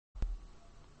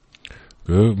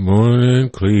Good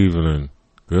morning, Cleveland.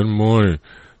 Good morning.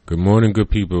 Good morning, good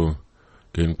people.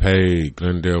 Getting paid,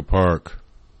 Glendale Park.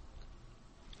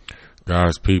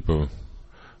 God's people.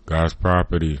 God's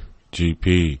property.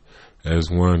 GP.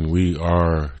 As one, we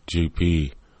are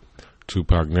GP.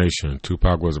 Tupac Nation.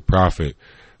 Tupac was a prophet.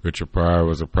 Richard Pryor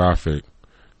was a prophet.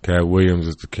 Cat Williams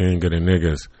is the king of the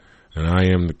niggas. And I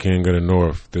am the king of the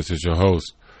north. This is your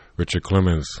host, Richard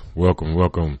Clemens. Welcome,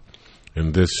 welcome.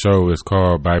 And this show is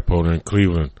called Bipolar in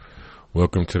Cleveland.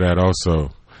 Welcome to that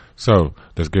also. So,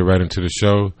 let's get right into the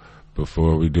show.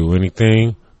 Before we do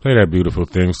anything, play that beautiful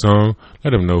theme song.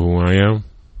 Let them know who I am.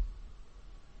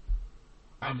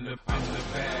 I'm the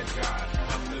bad guy.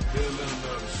 I'm the villain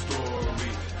of the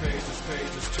story.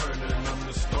 Pages turning. I'm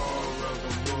the star of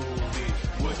the movie.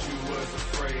 What you was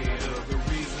afraid of, the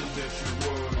reason that you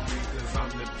worry. Cause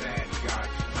I'm the bad guy.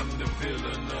 I'm the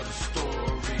villain of the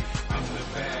story. I'm the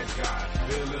bad guy.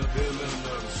 Villain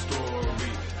of the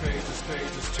story. Pages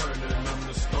turning. I'm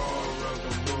the star of the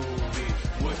movie.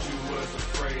 What you was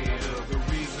afraid of, the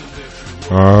reason that you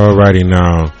worry. Alrighty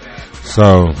now.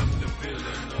 So,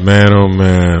 man, oh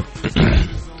man,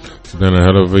 it's been a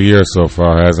hell of a year so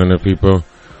far, hasn't it, people?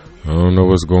 I don't know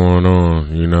what's going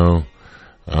on, you know.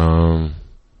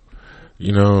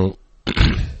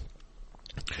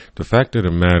 The fact of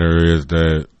the matter is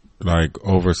that like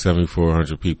over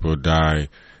 7,400 people die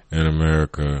in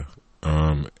America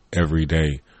every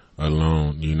day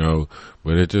alone, you know.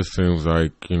 But it just seems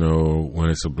like, you know, when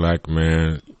it's a black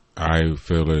man, I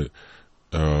feel it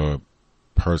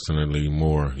personally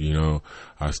more, you know.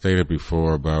 I stated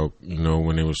before about, you know,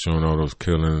 when they were showing all those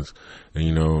killings and,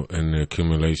 you know, and the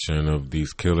accumulation of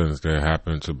these killings that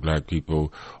happen to black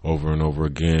people over and over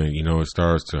again, you know, it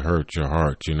starts to hurt your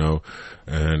heart, you know.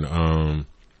 And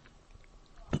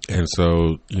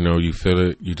so, you know, you feel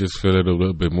it, you just feel it a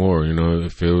little bit more, you know.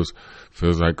 It feels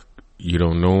like you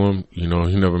don't know him, you know,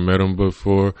 you never met him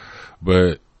before,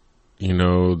 but you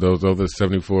know, those other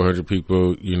 7,400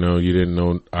 people, you know, you didn't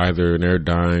know either, and they're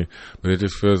dying. But it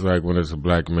just feels like when it's a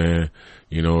black man,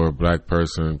 you know, or a black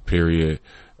person, period,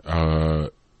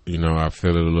 you know, I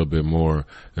feel it a little bit more.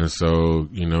 And so,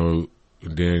 you know,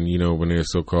 then, you know, when they're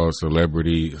so-called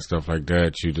celebrity and stuff like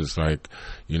that, you just like,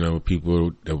 you know,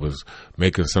 people that was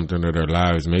making something of their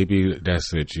lives, maybe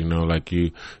that's it, you know, like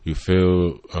you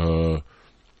feel,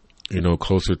 you know,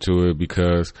 closer to it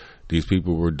because these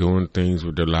people were doing things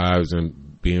with their lives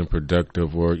and being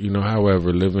productive or, you know,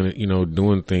 however, living, you know,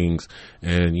 doing things.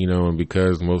 And, you know, and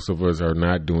because most of us are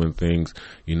not doing things,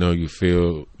 you know, you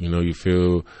feel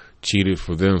cheated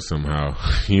for them somehow,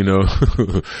 you know,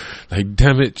 like,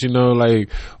 damn it, you know,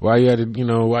 like, why you gotta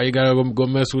go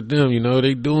mess with them, you know,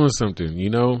 they doing something, you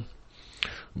know.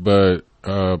 But,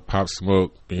 Pop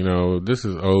Smoke, you know, this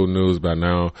is old news by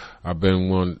now. I don't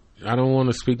want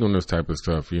to speak on this type of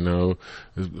stuff, you know.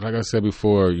 Like I said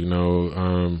before, you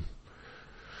know,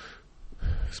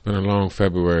 it's been a long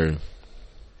February.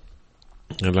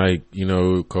 And like, you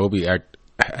know, Kobe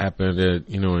happened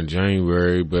in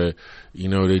January, but, you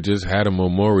know, they just had a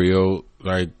memorial,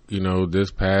 like, you know,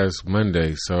 this past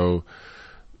Monday. So,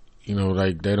 you know,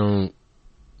 like they don't,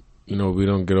 you know, we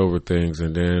don't get over things.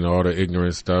 And then all the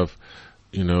ignorant stuff,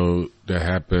 you know, that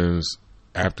happens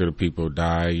after the people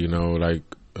die, you know, like,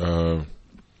 I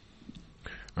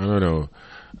don't know.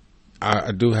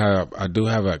 I do have a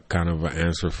kind of an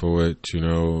answer for it, you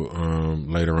know,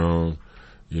 later on,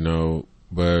 you know,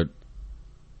 but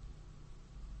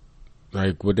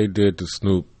like what they did to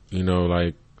Snoop, you know,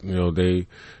 like, you know,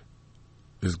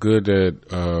 it's good that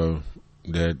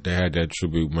they had that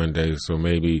tribute Monday, so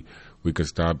maybe we could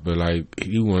stop. But like,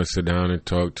 you want to sit down and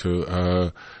talk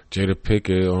to Jada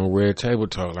Pickett on Red Table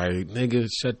Talk, like, nigga,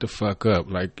 shut the fuck up.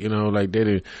 Like, you know, like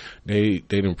they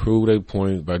didn't prove their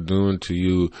point by doing to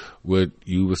you what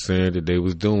you were saying that they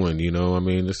was doing. You know, I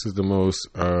mean, this is the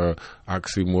most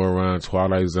oxymoron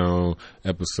Twilight Zone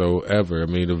episode ever. I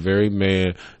mean, the very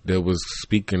man that was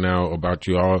speaking out about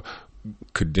you all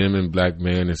condemning black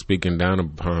men and speaking down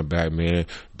upon black men,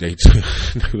 they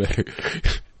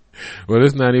well,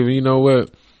 it's not even, you know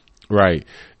what? Right.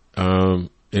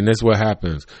 And that's what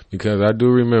happens. Because I do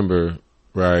remember,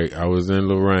 right, I was in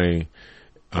Lorraine.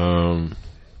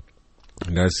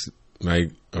 That's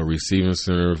like a receiving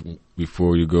center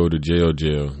before you go to jail.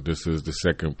 This is the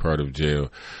second part of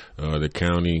jail. The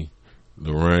county,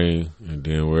 Lorraine, and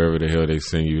then wherever the hell they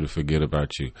send you to forget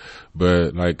about you.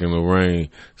 But like in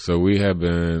Lorraine, so we have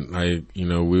been like, you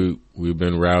know, we've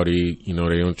been rowdy, you know,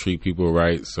 they don't treat people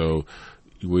right. So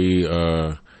we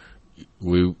were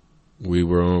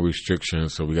on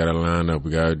restrictions, so we got to line up. We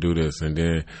got to do this. And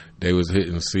then they was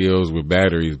hitting COs with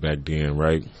batteries back then,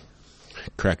 right?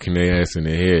 cracking their ass in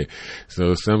the head.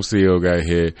 So some CEO got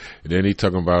hit. And then he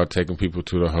talking about taking people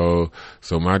to the hole.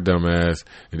 So my dumb ass,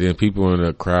 and then people in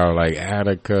the crowd like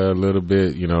Attica a little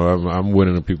bit. You know, I'm one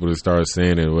of the people that start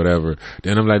saying it, whatever.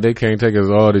 Then I'm like, they can't take us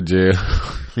all to jail.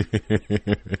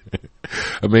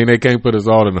 I mean, they can't put us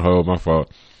all in the hole. My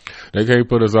fault. They can't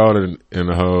put us all in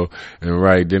the hole. And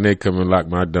right, then they come and lock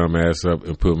my dumb ass up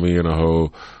and put me in a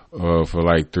hole for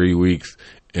like 3 weeks.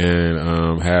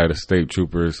 And had the state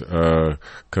troopers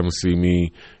come see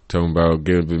me, talking about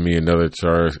giving me another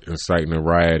charge, inciting a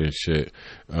riot and shit.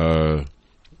 It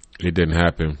didn't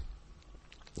happen.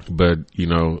 But, you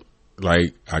know,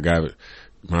 like, I got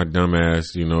my dumb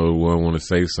ass, you know, want to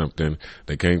say something.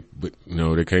 They can't, you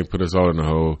know, they can't put us all in the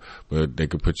hole, but they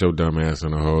could put your dumb ass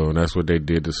in the hole. And that's what they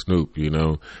did to Snoop, you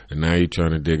know. And now you're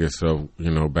trying to dig yourself,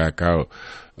 you know, back out.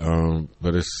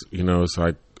 But it's, you know, it's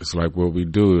like what we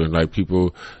do. And like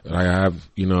people, like I have,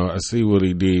 you know, I see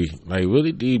Willie D. Like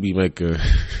Willie D be making,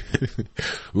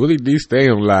 Willie D stay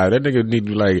on live. That nigga need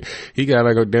to like, he got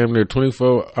like a damn near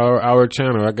 24-hour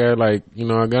channel. I got like, you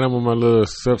know, I got him on my little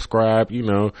subscribe, you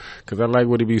know, cause I like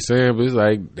what he be saying, but it's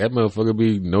like that motherfucker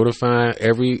be notifying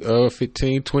every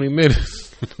 15, 20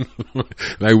 minutes.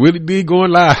 Like Willie D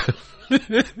going live.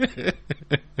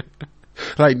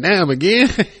 Like damn again.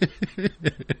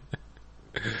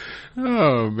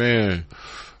 Oh man,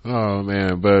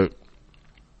 but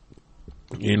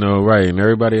you know, right, and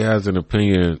everybody has an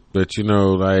opinion, but you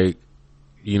know, like,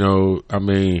 you know, I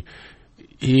mean,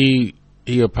 he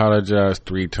apologized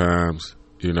 3 times,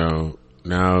 you know,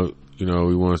 now, you know,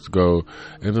 he wants to go,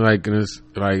 and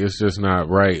it's just not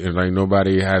right, and like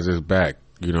nobody has his back,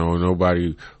 you know,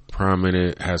 nobody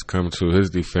prominent has come to his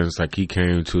defense like he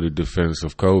came to the defense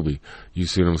of Kobe. You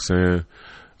see what I'm saying?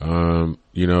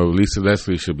 You know, Lisa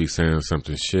Leslie should be saying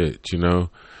something shit, you know?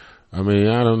 I mean,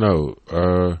 I don't know.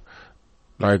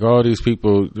 Like all these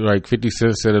people, like 50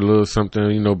 Cent said a little something,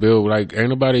 you know, Bill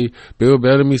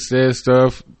Bellamy said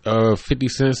stuff, 50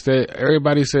 Cent said,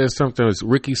 everybody said something,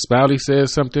 Ricky Spouty said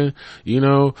something, you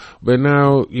know? But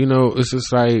now, you know, it's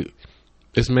just like,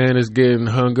 this man is getting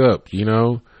hung up, you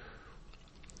know?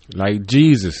 Like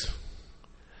Jesus.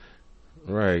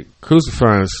 Right,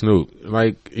 crucifying Snoop,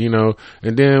 like, you know,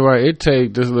 and then right, it's a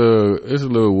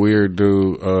little weird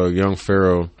dude, Young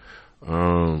Pharaoh,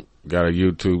 got a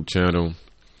YouTube channel,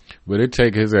 but it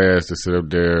take his ass to sit up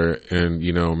there and,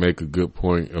 you know, make a good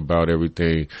point about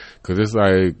everything, cause it's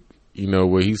like, you know,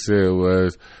 what he said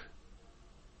was,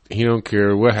 he don't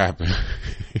care what happened.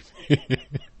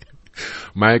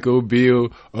 Michael, Bill,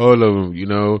 all of them, you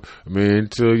know. I mean,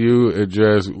 until you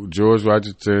address George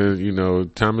Washington, you know,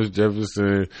 Thomas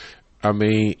Jefferson, I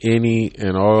mean, any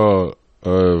and all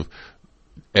of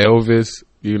Elvis,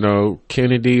 you know,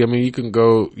 Kennedy. I mean, you can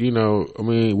go, you know, I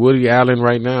mean, Woody Allen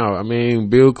right now. I mean,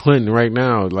 Bill Clinton right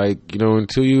now. Like, you know,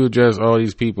 until you address all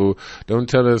these people, don't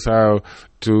tell us how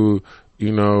to,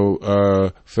 you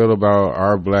know, feel about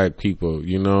our black people,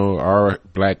 you know, our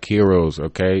black heroes,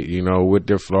 okay, you know, with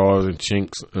their flaws and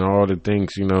chinks and all the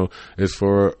things, you know, it's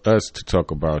for us to talk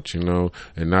about, you know,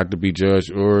 and not to be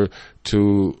judged or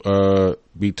to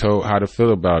be told how to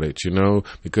feel about it, you know,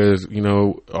 because, you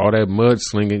know, all that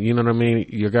mudslinging, you know what I mean,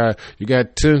 you got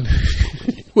 10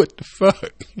 what the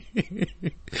fuck.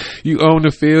 You own the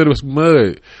field with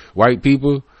mud, white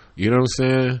people, you know what I'm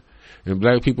saying? And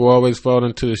black people always fall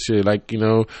into the shit. Like, you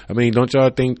know, I mean, don't y'all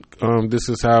think this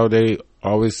is how they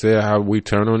always say how we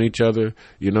turn on each other?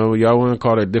 You know, y'all want to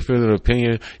call it a different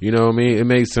opinion. You know what I mean? It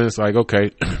makes sense. Like, okay,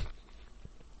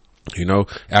 you know,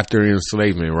 after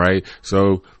enslavement, right?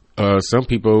 So some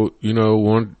people, you know,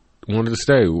 wanted to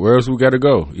stay. Where else we got to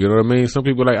go? You know what I mean? Some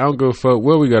people are like, I don't give a fuck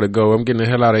where we got to go. I'm getting the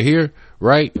hell out of here,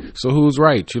 right? So who's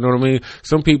right? You know what I mean?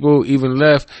 Some people even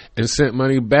left and sent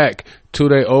money back to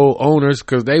their old owners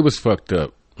because they was fucked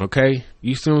up. Okay,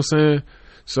 you see what I'm saying?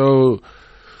 So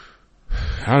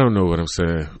I don't know what I'm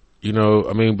saying. You know,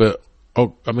 I mean, but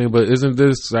isn't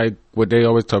this like what they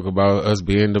always talk about, us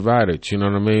being divided? You know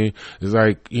what I mean? It's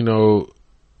like, you know,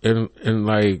 and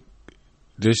like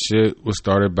this shit was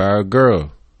started by a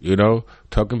girl, you know,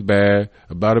 talking bad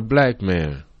about a black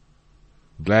man,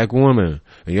 black woman,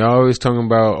 and y'all always talking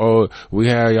about, oh, we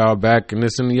have y'all back and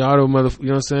this and y'all the mother, you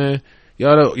know what I'm saying?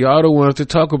 Y'all the ones to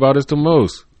talk about us the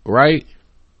most, right?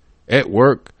 At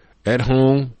work, at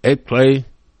home, at play,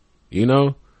 you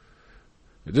know.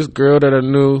 This girl that I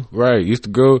knew, right, used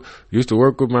to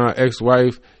work with my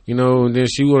ex-wife, you know, and then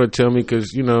she want to tell me,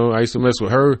 because, you know, I used to mess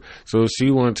with her, so she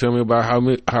want to tell me about how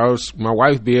my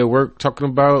wife be at work talking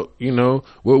about, you know,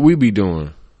 what we be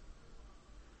doing.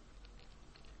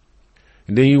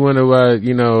 And then you wonder why,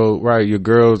 you know, right, your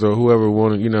girls or whoever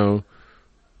want to, you know,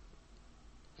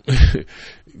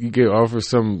 you get offered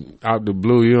something out the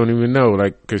blue you don't even know,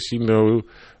 like, cause she know,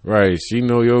 right? She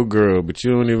know your girl, but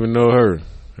you don't even know her.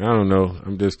 I don't know.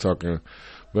 I'm just talking,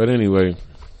 but anyway,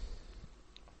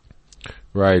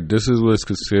 right? This is what's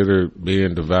considered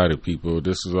being divided, people.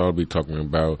 This is all I'll be talking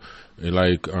about. And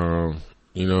like,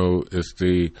 it's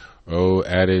the old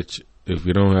adage: if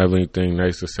you don't have anything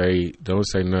nice to say, don't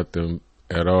say nothing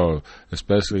at all,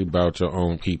 especially about your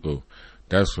own people.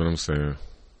 That's what I'm saying.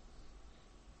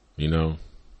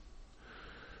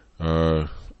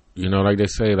 Like they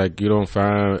say, like, you don't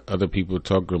find other people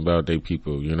talking about their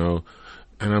people,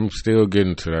 and I'm still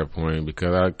getting to that point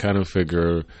because I kind of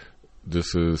figure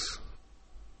this is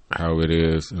how it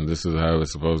is and this is how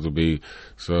it's supposed to be.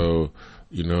 So,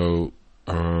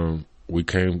 we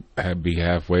can't be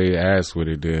halfway ass with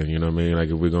it then, you know what I mean? Like,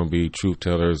 if we're going to be truth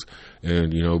tellers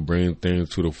and, bring things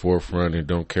to the forefront and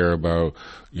don't care about,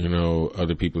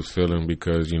 other people's feelings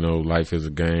because, life is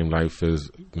a game, life is,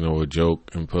 a joke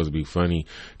and supposed to be funny,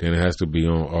 then it has to be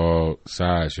on all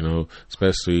sides,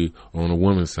 especially on the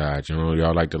woman's side.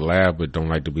 Y'all like to laugh but don't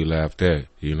like to be laughed at,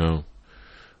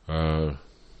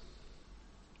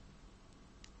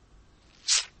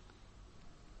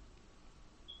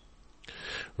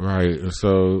 Right,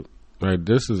 so like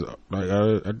this is like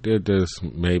I did this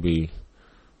maybe,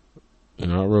 I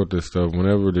wrote this stuff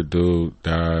whenever the dude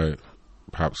died,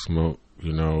 Pop Smoke,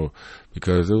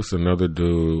 because it was another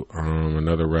dude,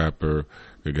 another rapper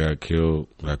that got killed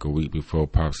like a week before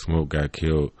Pop Smoke got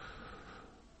killed.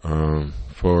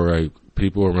 For like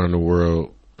people around the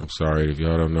world, I'm sorry if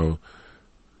y'all don't know.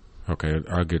 Okay,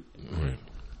 I'll get. Wait.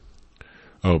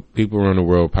 Oh, people around the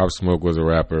world. Pop Smoke was a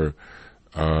rapper.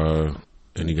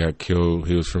 And he got killed.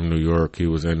 He was from New York. He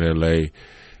was in L.A.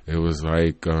 It was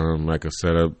like a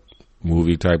setup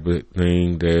movie type of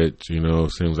thing that,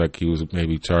 seems like he was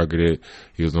maybe targeted.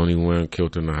 He was the only one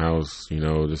killed in the house.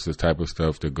 This is the type of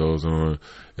stuff that goes on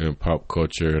in pop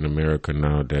culture in America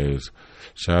nowadays.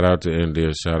 Shout out to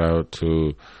India. Shout out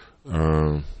to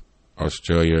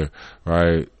Australia.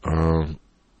 Right? All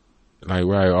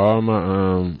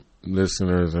my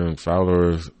listeners and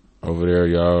followers over there,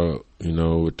 y'all,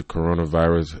 with the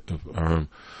coronavirus,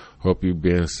 hope you're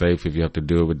being safe if you have to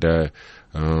deal with that.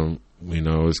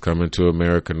 It's coming to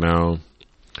America now.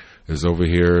 It's over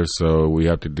here, so we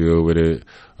have to deal with it.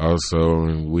 Also,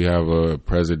 and we have a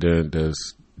president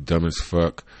that's dumb as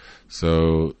fuck,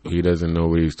 so he doesn't know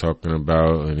what he's talking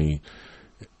about, and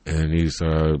he's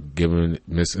giving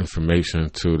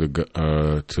misinformation to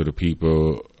the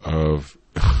people of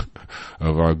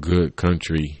of our good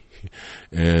country.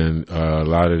 And a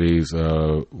lot of these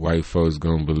white folks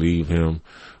gonna believe him,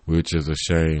 which is a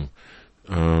shame.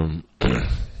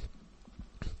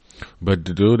 But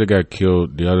the dude that got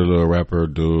killed, the other little rapper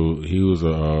dude, he was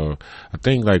I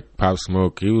think like Pop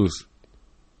Smoke. He was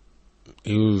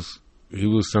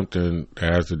something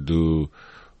that has to do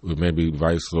with maybe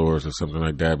Vice Lords or something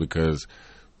like that, because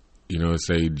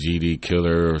say GD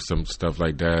Killer or some stuff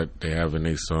like that they have in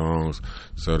their songs.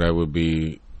 So that would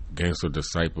be Gangster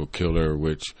Disciple Killer,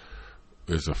 which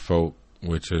is a folk,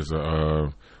 which was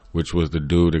the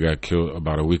dude that got killed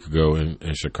about a week ago in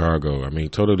Chicago. I mean,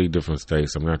 totally different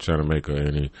states. I'm not trying to make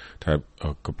any type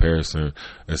of comparison,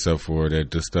 except for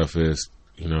that this stuff is,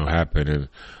 happening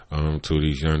to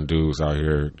these young dudes out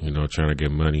here, trying to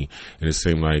get money. And it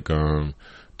seemed like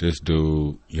this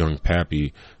dude, Young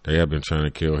Pappy, they have been trying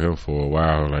to kill him for a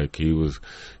while. Like he was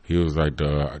like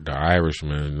the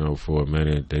Irishman, for a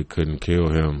minute. They couldn't kill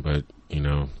him, but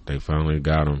they finally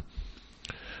got him.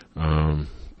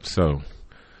 So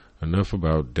enough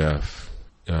about death.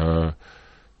 Shout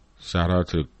out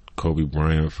to Kobe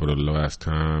Bryant for the last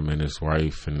time, and his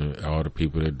wife, and all the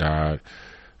people that died,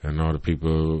 and all the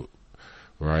people.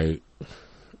 Right?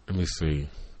 Let me see.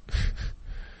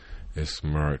 It's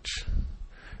March.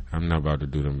 I'm not about to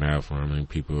do the math on how many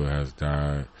people has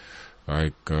died.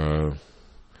 Like,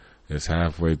 it's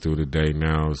halfway through the day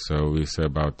now, so we said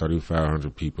about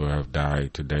 3,500 people have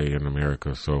died today in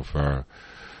America so far.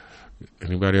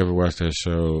 Anybody ever watch that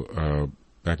show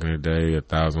back in the day,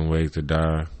 1,000 Ways to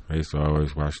Die? I used to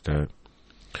always watch that.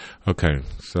 Okay,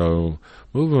 so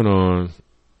moving on.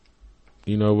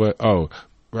 You know what? Oh,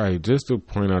 right, just to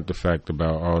point out the fact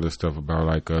about all this stuff about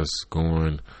like us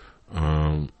going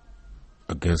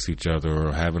against each other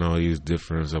or having all these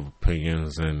differences of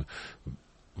opinions and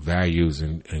values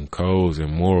and codes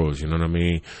and morals, you know what I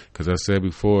mean? Because I said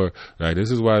before, like, this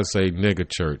is why I say nigga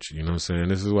church, you know what I'm saying?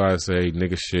 This is why I say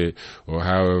nigga shit or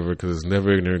however, because it's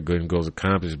never good and goes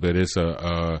accomplished, but it's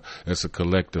a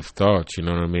collective thought, you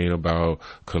know what I mean, about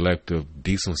collective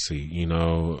decency,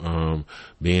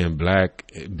 being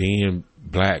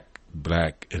black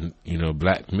black and,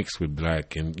 black mixed with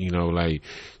black, and, like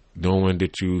knowing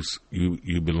that you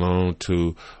belong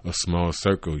to a small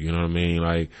circle, you know what I mean?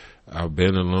 Like, I've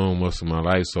been alone most of my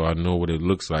life, so I know what it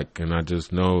looks like, and I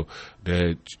just know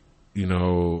that,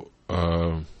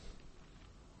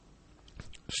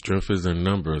 strength is in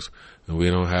numbers, and we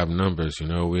don't have numbers,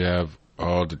 we have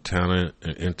all the talent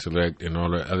and intellect and all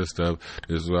the other stuff.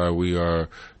 This is why we are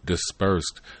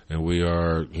dispersed, and we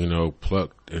are,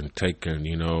 plucked and taken,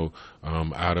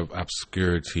 out of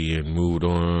obscurity and moved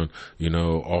on,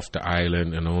 off the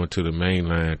island and on to the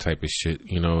mainland type of shit,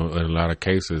 in a lot of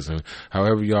cases. And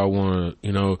however y'all want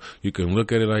to, you can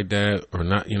look at it like that or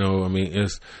not, I mean,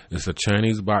 it's a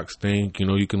Chinese box thing,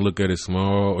 you can look at it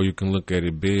small or you can look at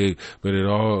it big, but it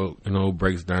all,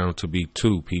 breaks down to be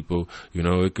two people,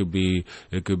 it could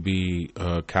be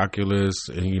calculus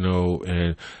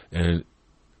and, and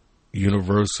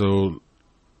universal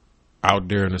out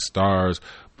there in the stars,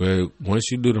 but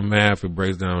once you do the math, it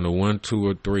breaks down to 1, 2,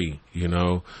 or 3.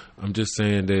 I'm just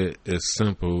saying that it's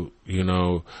simple,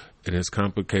 and as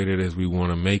complicated as we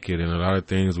want to make it, and a lot of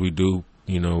things we do,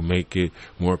 make it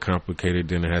more complicated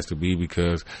than it has to be,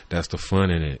 because that's the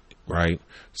fun in it, right?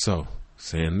 So,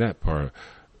 saying that part,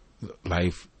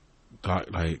 life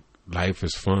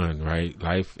is fun, right?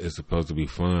 Life is supposed to be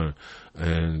fun,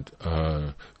 and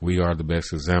we are the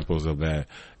best examples of that.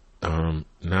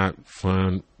 Not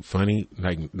funny,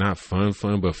 like not fun,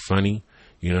 but funny,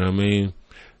 you know what I mean?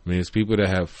 I mean, it's people that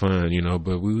have fun,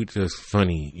 but we were just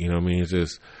funny, you know what I mean?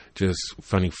 It's just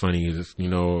funny, just,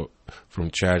 from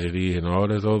tragedy and all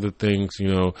those other things,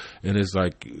 and it's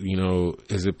like,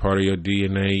 is it part of your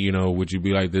DNA? Would you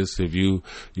be like this if you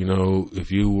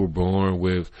were born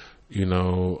with,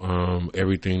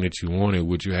 everything that you wanted?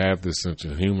 Would you have this sense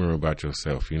of humor about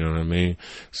yourself? You know what I mean?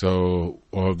 So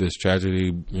all of this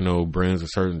tragedy, brings a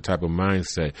certain type of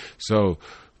mindset. So,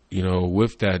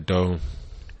 with that though,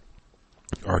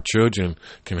 our children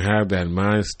can have that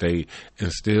mind state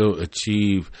and still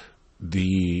achieve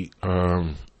the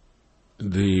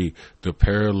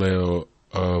parallel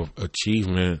of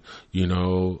achievement,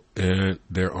 in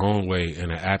their own way,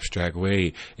 in an abstract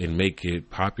way, and make it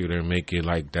popular and make it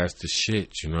like that's the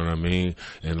shit, you know what I mean?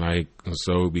 And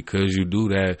so because you do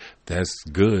that, that's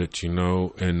good,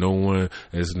 and no one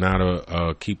is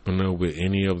not keeping up with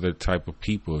any of the type of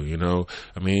people,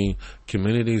 I mean,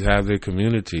 communities have their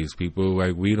communities. People,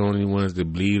 like, we the only ones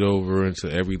that bleed over into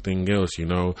everything else, I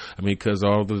mean,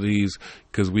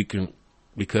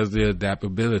 because the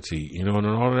adaptability, and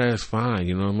all of that is fine,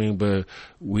 you know what I mean? But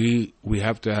we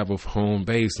have to have a home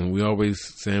base, and we always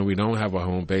saying we don't have a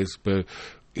home base, but,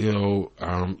 the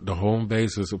home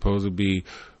base is supposed to be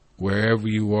wherever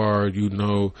you are,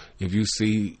 if you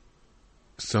see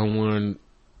someone,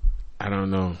 I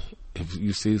don't know, if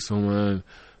you see someone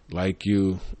like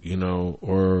you,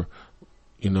 or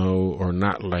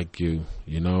not like you,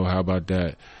 how about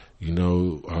that?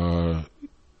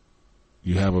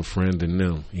 You have a friend in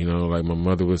them, like my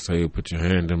mother would say, put your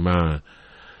hand in mine.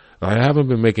 I haven't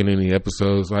been making any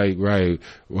episodes, right.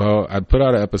 Well, I put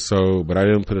out an episode, but I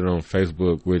didn't put it on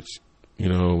Facebook, which,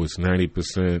 was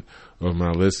 90% of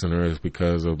my listeners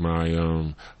because of my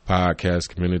podcast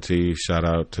community. Shout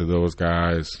out to those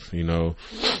guys,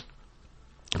 It's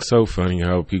so funny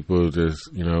how people just,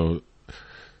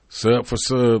 sub for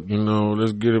sub,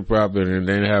 let's get it poppin', and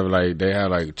they have like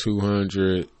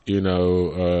 200,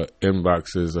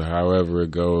 inboxes or however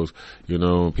it goes,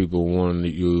 people want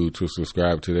you to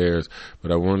subscribe to theirs.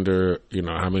 But I wonder,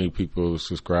 how many people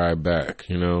subscribe back,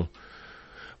 And,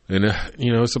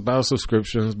 it's about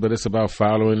subscriptions, but it's about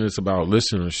following, it's about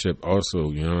listenership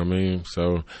also, you know what I mean?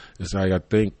 So it's like, I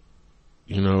think,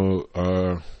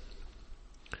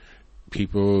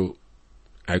 people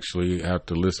actually have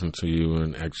to listen to you,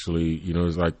 and actually,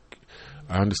 it's like,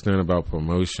 I understand about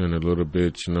promotion a little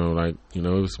bit,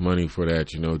 it's money for that,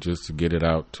 just to get it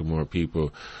out to more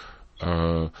people.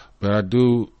 But I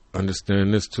do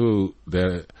understand this too,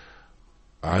 that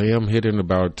I am hitting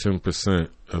about 10%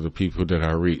 of the people that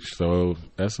I reach. So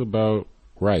that's about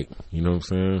right. You know what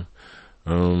I'm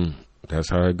saying? That's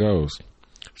how it goes.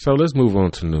 So let's move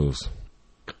on to news.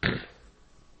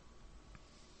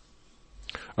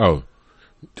 Oh,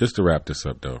 just to wrap this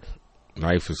up though,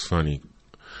 life is funny,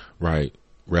 right?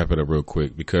 Wrap it up real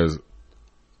quick, because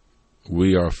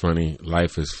we are funny,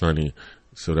 life is funny,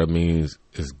 so that means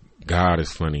God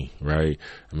is funny, right?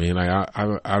 I mean, like,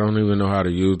 I don't even know how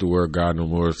to use the word God no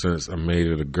more since I made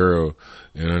it a girl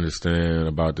and understand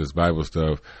about this Bible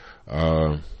stuff.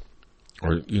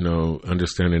 or,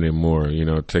 understanding it more,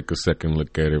 take a second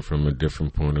look at it from a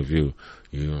different point of view.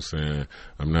 You know what I'm saying?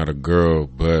 I'm not a girl,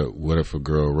 but what if a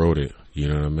girl wrote it? You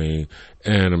know what I mean?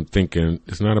 And I'm thinking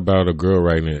it's not about a girl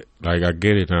writing it. Like, I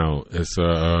get it now. It's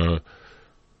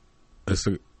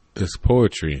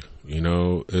poetry.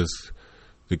 It's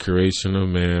the creation of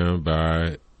man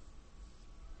by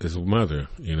his mother.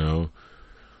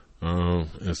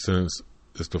 And since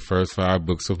it's the first 5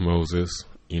 books of Moses,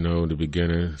 the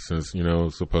beginning, since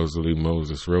supposedly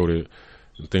Moses wrote it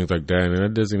and things like that, and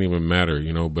that doesn't even matter.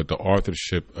 But the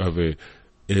authorship of it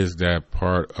is that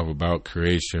part of about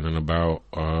creation and about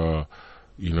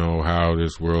how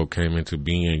this world came into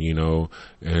being,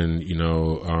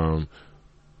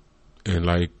 and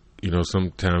like,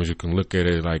 sometimes you can look at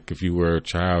it like if you were a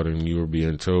child and you were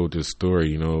being told this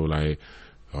story, like,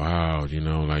 wow,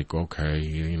 like,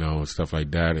 okay, stuff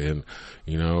like that. And,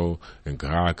 and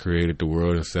God created the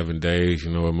world in 7 days, a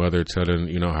mother telling,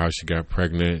 how she got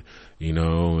pregnant,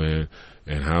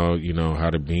 and how, how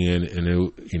to be in, and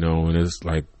it, and it's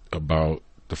like about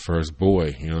the first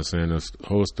boy, This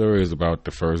whole story is about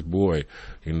the first boy,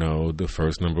 the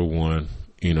first number one,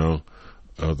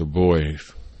 of the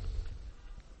boys.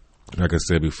 Like I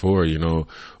said before, a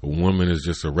woman is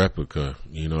just a replica,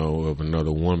 of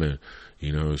another woman.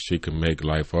 She can make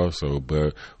life also,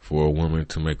 but for a woman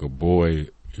to make a boy,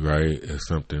 right, is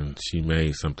something, she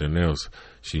made something else.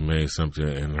 She made something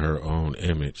in her own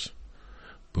image.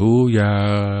 Booyah.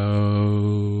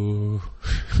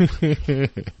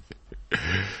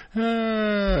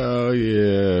 Oh,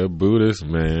 yeah, Buddhist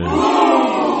man.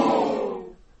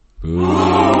 Boo.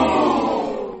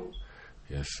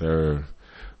 Yes, sir.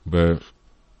 But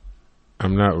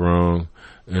I'm not wrong.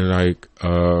 And like,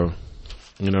 I'm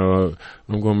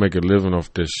going to make a living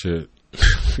off this shit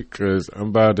because I'm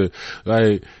about to,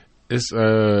 like, it's,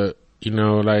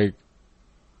 like,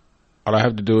 all I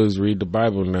have to do is read the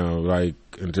Bible now, like,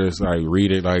 and just, like,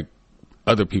 read it like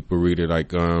other people read it, like,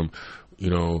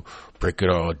 break it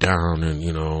all down and,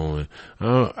 and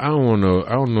I don't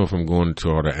know if I'm going into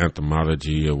all the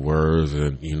etymology of words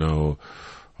and,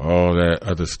 all that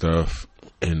other stuff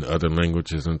in other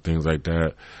languages and things like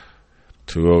that.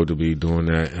 Too old to be doing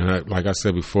that. And like I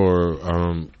said before,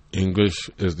 English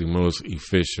is the most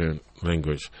efficient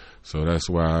language. So that's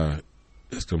why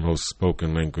it's the most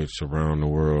spoken language around the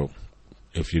world,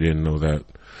 if you didn't know that.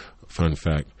 Fun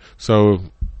fact. So,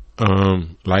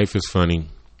 life is funny.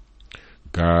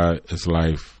 God is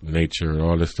life, nature,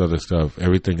 all this other stuff.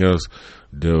 Everything else,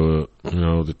 the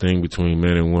thing between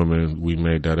man and woman, we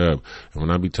made that up. And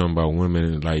when I be talking about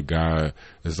women, like God,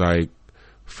 it's like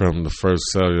from the first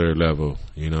cellular level,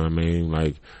 you know what I mean?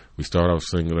 Like, we start off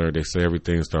singular, they say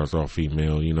everything starts off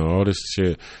female, all this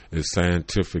shit is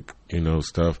scientific,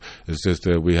 stuff. It's just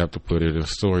that we have to put it in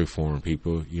story form,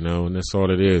 people, and that's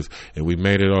all it is. And we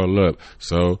made it all up.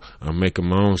 So I'm making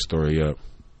my own story up.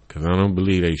 Because I don't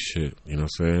believe they shit, you know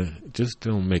what I'm saying? It just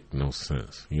don't make no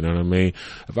sense, you know what I mean?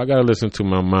 If I got to listen to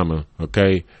my mama,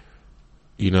 okay,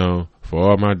 for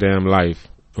all my damn life,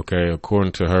 okay,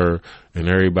 according to her and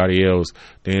everybody else,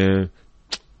 then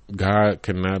God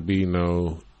cannot be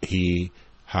no he,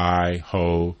 hi,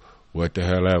 ho, what the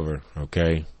hell ever,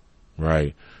 okay?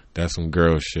 Right. That's some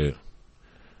girl shit.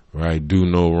 Right? Do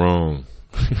no wrong.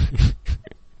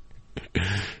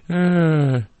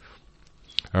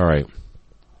 All right.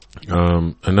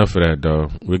 Enough of that, though.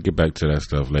 We'll get back to that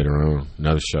stuff later on.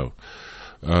 Another show.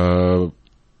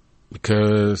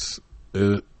 Because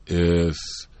it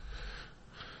is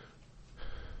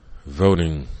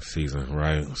voting season,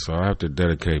 right? So I have to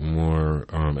dedicate more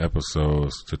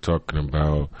episodes to talking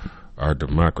about our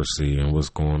democracy and what's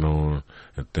going on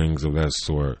and things of that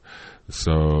sort.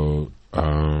 So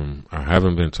I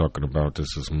haven't been talking about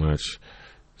this as much,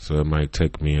 so it might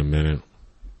take me a minute.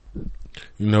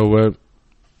 You know what?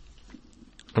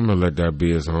 I'm going to let that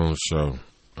be its own show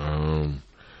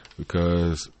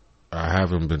because I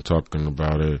haven't been talking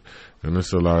about it, and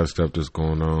there's a lot of stuff that's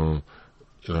going on,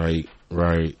 right,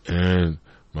 and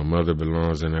my mother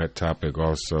belongs in that topic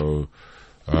also.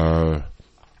 Right,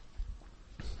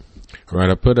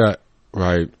 I put that,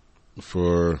 right,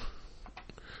 for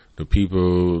the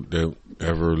people that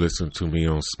ever listen to me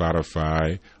on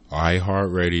Spotify,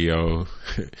 iHeartRadio,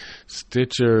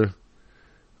 Stitcher,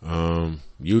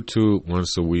 YouTube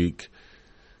once a week,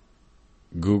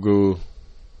 Google,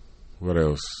 what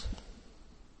else?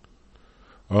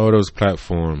 All those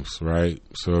platforms, right?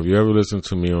 So if you ever listen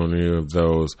to me on any of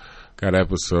those, got an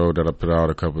episode that I put out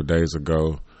a couple of days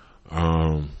ago,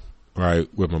 right,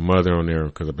 with my mother on there,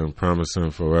 because I've been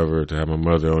promising forever to have my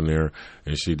mother on there,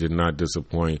 and she did not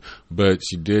disappoint. But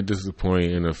she did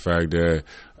disappoint in the fact that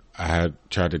I had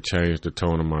tried to change the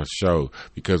tone of my show,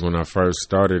 because when I first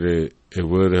started it, it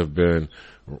would have been,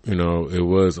 you know, it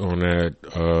was on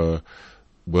that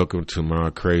welcome to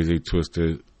my crazy,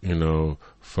 twisted, you know,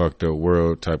 fucked up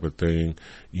world type of thing,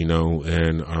 you know,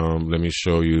 and let me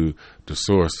show you the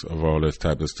source of all this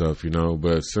type of stuff, you know.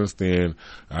 But since then,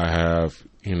 I have,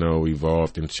 you know,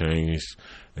 evolved and changed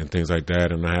and things like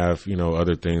that, and I have, you know,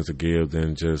 other things to give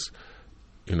than just,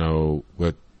 you know,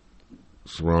 what's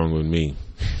wrong with me,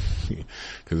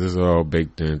 because it's all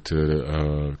baked into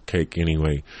the cake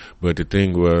anyway. But the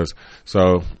thing was,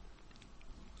 so,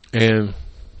 and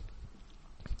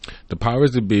the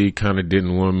powers that be kind of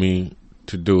didn't want me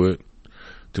to do it,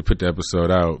 to put the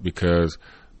episode out, because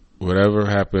whatever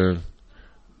happened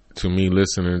to me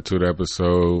listening to the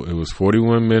episode, it was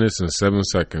 41 minutes and 7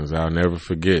 seconds. I'll never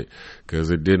forget,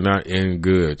 because it did not end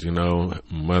good. You know,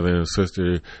 mother and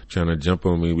sister trying to jump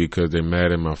on me because they're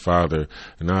mad at my father,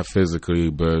 and not physically,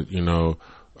 but you know,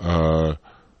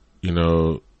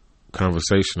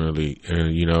 conversationally,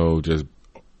 and you know, just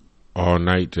all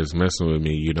night just messing with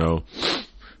me, you know.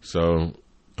 So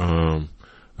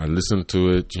I listened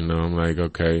to it, you know. I'm like,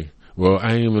 okay, well,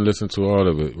 I ain't even listened to all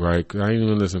of it, right? I ain't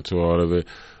even listened to all of it.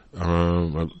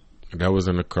 That was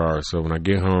in the car. So when I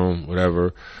get home,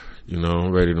 whatever, you know,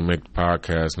 I'm ready to make the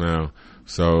podcast now.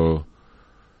 So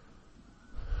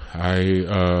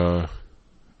I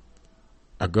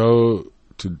go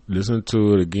to listen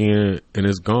to it again, and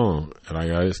it's gone. Like,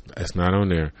 it's not on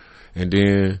there. And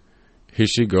then here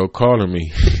she go calling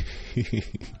me.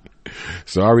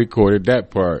 So I recorded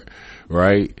that part,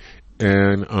 right?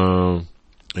 And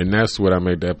that's what I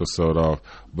made the episode off.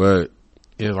 But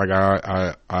it's like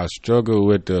I struggle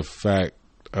with the fact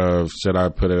of, should I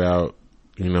put it out,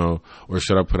 you know, or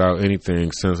should I put out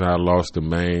anything, since I lost the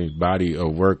main body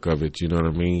of work of it, you know what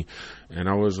I mean? And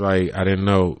I was like, I didn't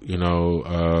know, you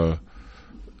know,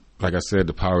 like I said,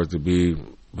 the powers that be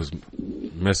was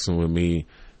messing with me.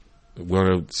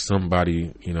 One of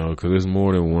somebody, you know, because there's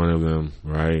more than one of them,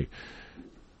 right?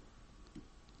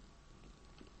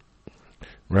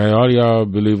 Right, all y'all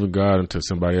believe in God until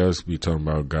somebody else be talking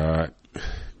about God.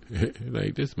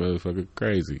 Like, this motherfucker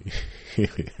crazy.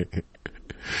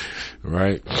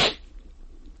 Right?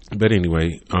 But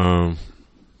anyway,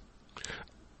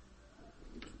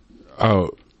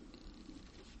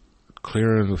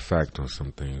 clearing the fact on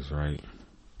some things, right?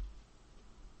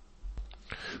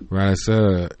 Right, I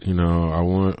said, you know, I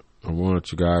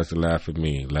want you guys to laugh at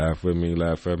me. Laugh with me,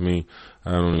 laugh at me.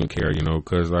 I don't even care, you know,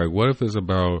 because, like, what if it's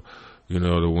about, you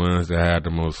know, the ones that had the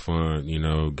most fun, you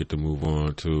know, get to move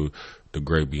on to the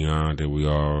great beyond that we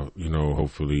all, you know,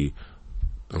 hopefully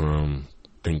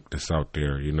think that's out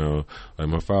there, you know. Like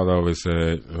my father always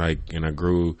said, like, and I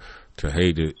grew to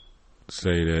hate it,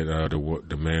 say that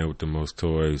the man with the most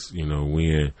toys, you know,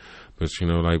 win. But, you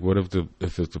know, like, what if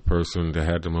it's the person that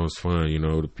had the most fun, you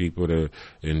know, the people that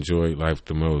enjoyed life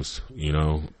the most, you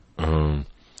know,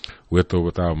 with or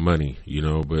without money, you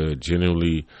know, but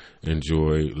genuinely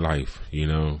enjoy life, you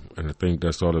know. And I think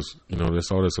that's all this, you know,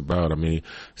 that's all it's about. I mean,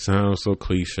 sounds so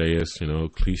cliche-ish, you know,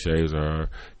 cliches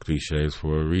are cliches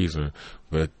for a reason,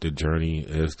 but the journey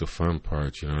is the fun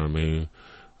part, you know what I mean?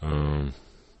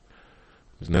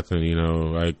 There's nothing, you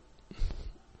know, like,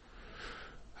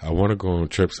 I want to go on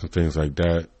trips and things like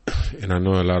that, and I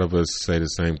know a lot of us say the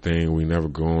same thing. We never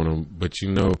go on them, but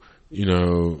you know,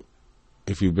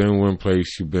 if you've been one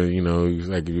place, you've been, you know,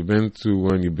 like if you've been through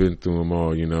one, you've been through them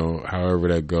all. You know, however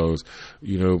that goes,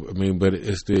 you know. I mean, but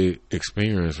it's the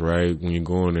experience, right? When you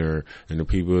go in there, and the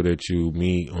people that you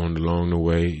meet along the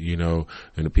way, you know,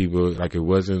 and the people, like, it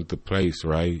wasn't the place,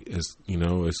 right? It's, you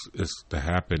know, it's the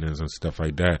happenings and stuff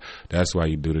like that. That's why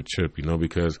you do the trip, you know,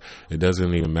 because it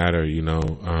doesn't even matter, you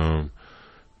know.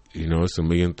 You know, it's a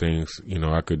million things, you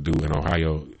know, I could do in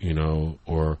Ohio, you know,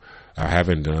 or I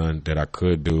haven't done that I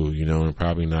could do, you know, and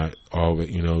probably not all,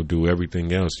 you know, do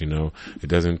everything else, you know. It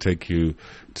doesn't take you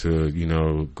to, you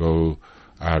know, go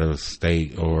out of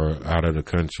state or out of the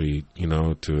country, you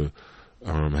know, to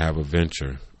have a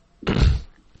venture.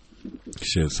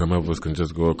 Shit, some of us can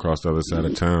just go across the other side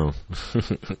of town.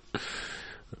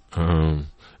 I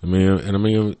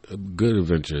mean, good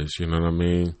adventures, you know what I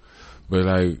mean? But,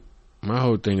 like, my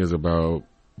whole thing is about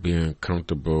being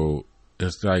comfortable.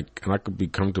 It's like, and I could be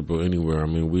comfortable anywhere. I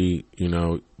mean, we, you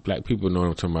know, black people know what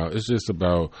I'm talking about. It's just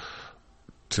about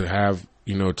to have,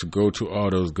 you know, to go to all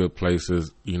those good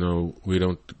places. You know, we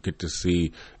don't get to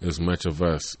see as much of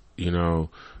us, you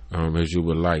know, as you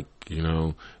would like, you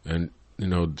know. And, you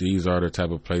know, these are the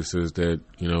type of places that,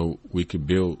 you know, we could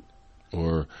build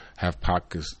or have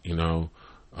pockets, you know,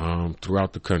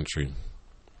 throughout the country.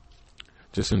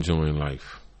 Just enjoying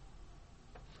life.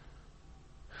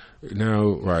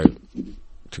 now, right,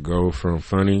 to go from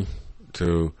funny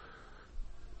to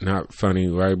not funny,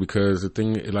 right? Because the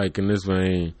thing, like in this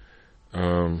vein,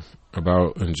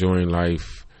 about enjoying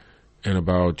life and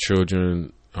about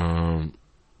children,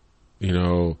 you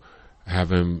know,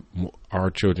 having our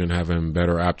children having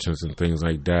better options and things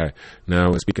like that.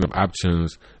 Now, speaking of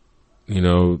options, you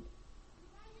know,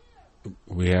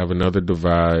 we have another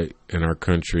divide in our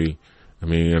country. I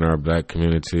mean, in our black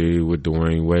community with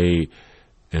Dwayne Wade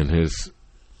and his,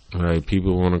 like,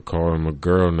 people want to call him a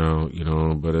girl now, you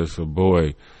know, but it's a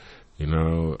boy, you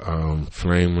know,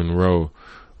 Flame Monroe,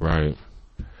 right?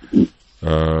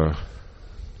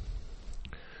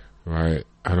 Right.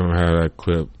 I don't have that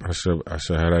clip. I should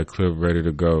have that clip ready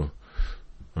to go.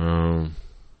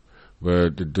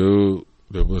 But the dude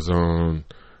that was on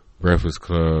Breakfast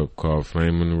Club called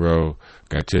Flame Monroe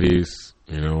got titties,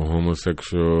 you know,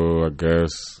 homosexual, I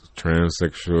guess,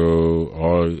 transsexual,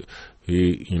 all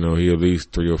he at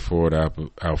least 3 or 4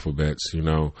 alphabets, you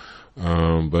know.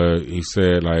 But he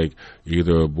said, like,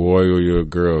 either a boy or you're a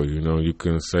girl, you know, you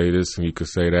can say this and you can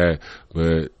say that,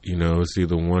 but, you know, it's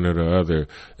either one or the other.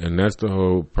 And that's the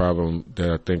whole problem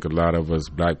that I think a lot of us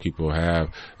black people have.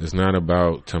 It's not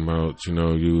about talking about,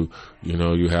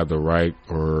 you have the right,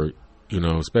 or, you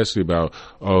know, especially about,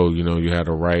 you have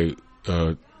the right,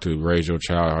 to raise your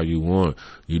child how you want.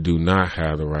 You do not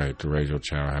have the right to raise your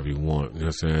child how you want. You know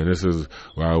what I'm saying? This is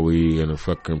why we in a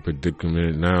fucking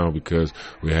predicament now, because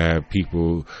we have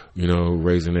people, you know,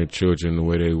 raising their children the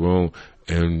way they want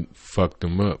and fuck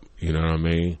them up. You know what I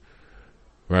mean?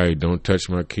 Right, don't touch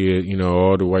my kid. You know,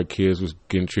 all the white kids was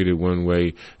getting treated one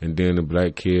way, and then the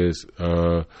black kids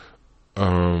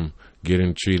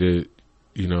getting treated,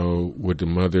 you know, with the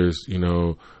mothers, you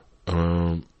know,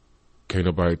 can't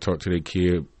nobody talk to their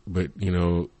kid but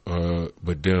them,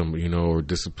 you know, or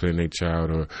discipline their child,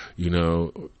 or, you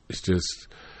know, it's just,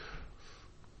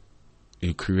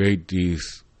 you create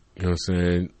these, you know what I'm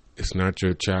saying, it's not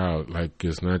your child, like,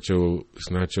 it's not your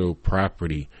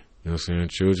property. You know what I'm saying?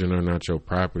 Children are not your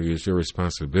property. It's your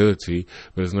responsibility,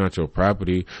 but it's not your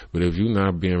property. But if you're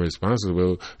not being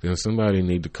responsible, then somebody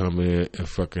need to come in and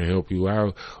fucking help you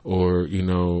out, or, you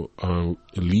know,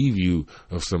 relieve you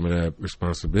of some of that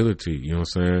responsibility. You know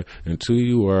what I'm saying? Until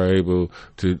you are able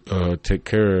to take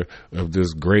care of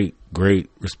this great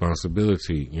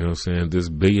responsibility, you know what I'm saying, this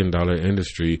 $1 billion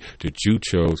industry that you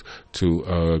chose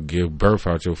to give birth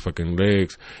out your fucking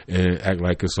legs and act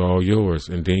like it's all yours,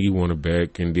 and then you want to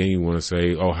beg, and then you want to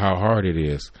say, oh, how hard it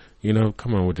is. You know,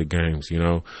 come on with the games, you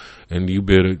know, and you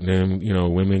build it, then, you know,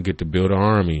 women get to build an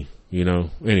army, you know,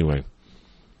 anyway.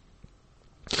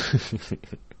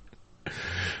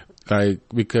 Like,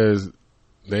 because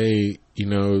they, you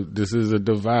know, this is a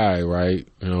divide, right?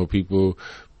 You know, people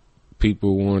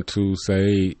want to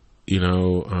say, it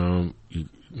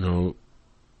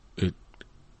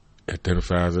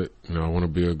identifies it, you know, I want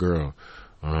to be a girl.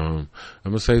 I'm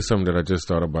going to say something that I just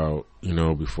thought about, you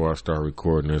know, before I start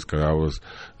recording this, because I was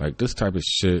like, this type of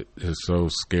shit is so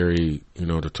scary, you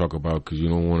know, to talk about, because you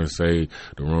don't want to say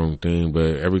the wrong thing,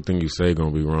 but everything you say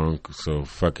going to be wrong, so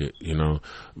fuck it, you know.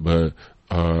 But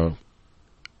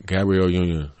Gabrielle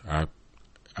Union, I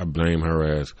blame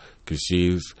her ass, because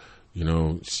she's, you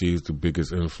know, she's the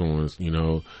biggest influence. You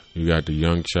know, you got the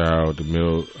young child, the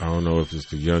middle, I don't know if it's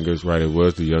the youngest, right? It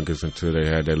was the youngest until they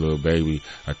had that little baby,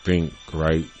 I think,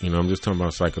 right? You know, I'm just talking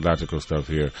about psychological stuff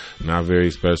here. Not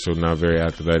very special, not very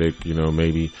athletic, you know,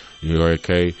 maybe, you're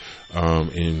okay.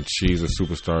 And she's a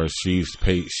superstar. She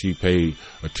paid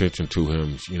attention to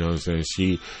him. You know what I'm saying?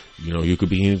 She, you know, you could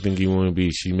be anything you want to be.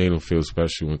 She made him feel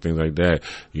special and things like that,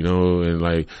 you know, and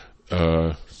like,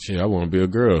 shit, I want to be a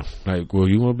girl. Like, well,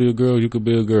 you want to be a girl? You could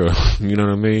be a girl. You know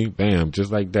what I mean? Bam,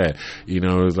 just like that. You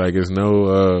know, it's like, it's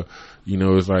no, you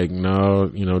know, it's like, no,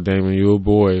 you know, Damon, you a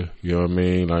boy. You know what I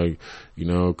mean? Like, you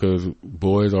know, because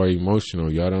boys are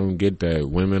emotional. Y'all don't get that.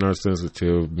 Women are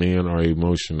sensitive. Men are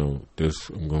emotional.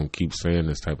 I'm going to keep saying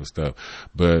this type of stuff.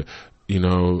 But, you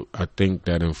know, I think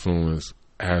that influence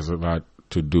has a lot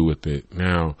to do with it.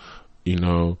 Now, you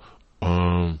know,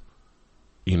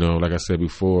 like I said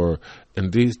before,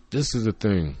 and this is the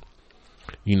thing,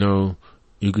 you know,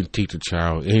 you can teach a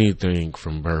child anything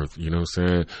from birth, you know what I'm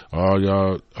saying?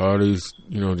 All these,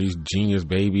 you know, these genius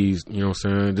babies, you know what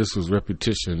I'm saying? This was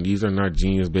repetition. These are not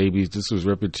genius babies. This was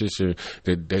repetition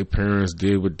that their parents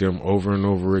did with them over and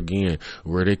over again,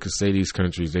 where they could say these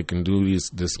countries, they can do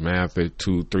this math at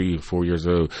 2, 3, 4 years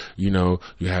old. You know,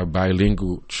 you have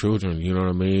bilingual children, you know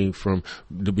what I mean? From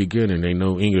the beginning, they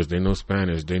know English, they know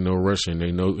Spanish, they know Russian,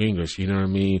 they know English, you know what I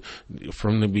mean?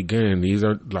 From the beginning, these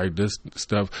are like this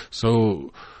stuff. So,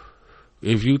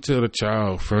 if you tell a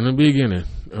child from the beginning,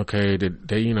 okay, that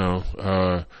they, you know,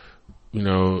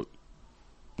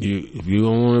 if you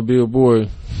don't want to be a boy,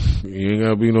 you ain't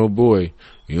gotta be no boy.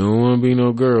 You don't want to be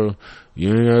no girl, you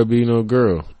ain't gotta be no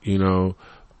girl.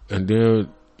 And then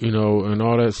and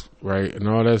all that's right, and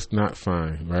all that's not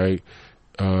fine, right?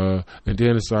 And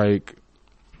then it's like,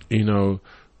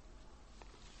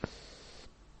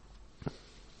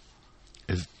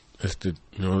 it's the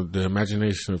the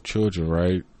imagination of children,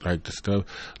 right? Like the stuff,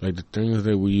 like the things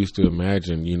that we used to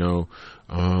imagine,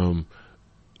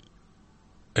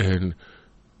 and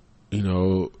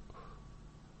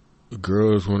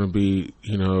girls want to be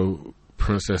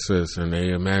princesses, and they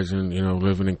imagine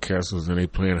living in castles, and they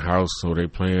playing house, or they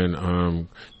playing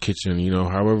kitchen,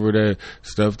 however that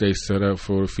stuff they set up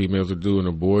for females to do, and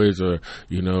the boys are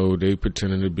they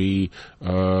pretending to be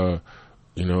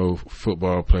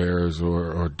football players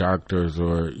or doctors,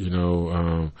 or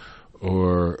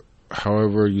or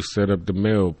however you set up the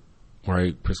male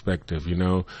right perspective,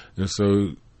 and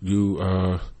so you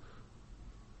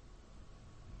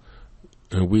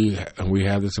and we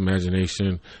have this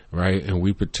imagination, right? And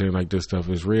we pretend like this stuff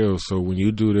is real. So when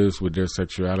you do this with their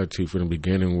sexuality from the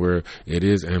beginning, where it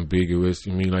is ambiguous,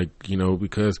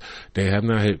 because they have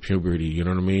not hit puberty, you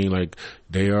know what I mean? Like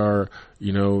they are,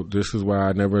 this is why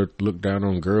I never look down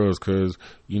on girls, because,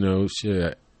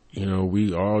 shit,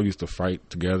 we all used to fight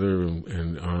together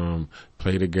and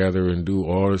play together and do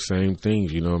all the same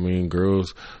things,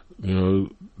 Girls,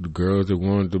 the girls that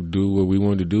wanted to do what we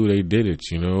wanted to do, they did it,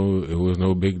 it was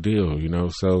no big deal,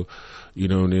 so,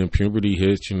 and then puberty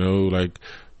hits, like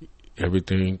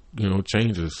everything,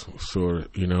 changes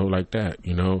sort of, like that,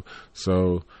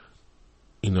 so,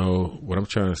 what I'm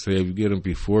trying to say, if you get them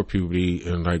before puberty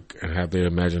and have their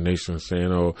imagination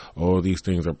saying, oh, all these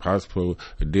things are possible,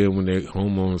 and then when their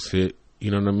hormones hit, you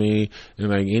know what I mean? And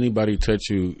like anybody touch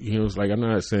you, it's like, I'm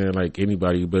not saying like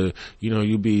anybody, but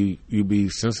you be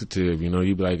sensitive, you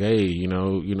be like, hey,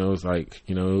 it's like,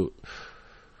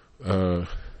 I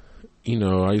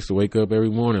used to wake up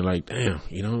every morning like, damn,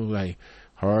 like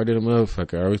hard in a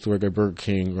motherfucker. I used to work at Burger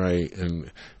King, right,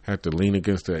 and had to lean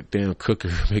against that damn cooker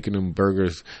making them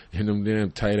burgers in them damn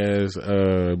tight ass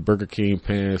Burger King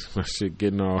pants. My shit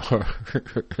getting all hard.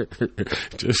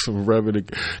 Just rubbing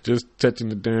it, just touching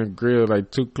the damn grill like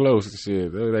too close and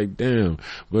shit. They're like, damn.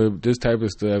 But this type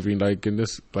of stuff, and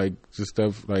this like just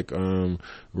stuff like my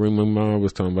mom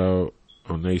was talking about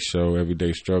on their show,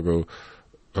 Everyday Struggle,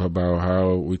 about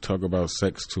how we talk about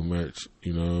sex too much,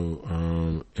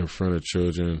 in front of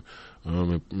children,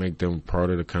 and make them part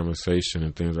of the conversation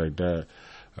and things like that.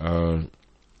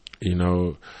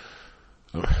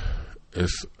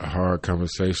 It's a hard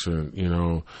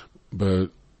conversation,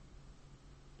 but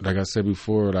like I said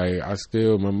before, like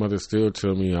my mother still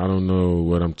tell me I don't know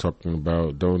what I'm talking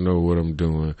about, don't know what I'm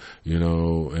doing,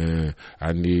 and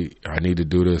I need to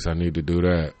do this, I need to do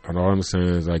that. And all I'm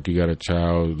saying is, like, you got a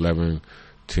child,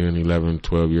 10, 11,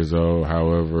 12 years old,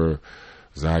 however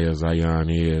Zion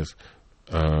is,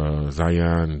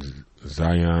 Zion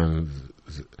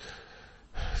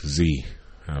Z,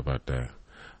 how about that?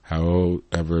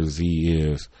 However Z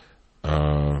is, they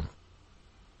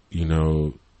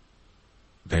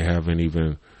haven't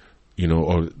even, they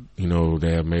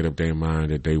have made up their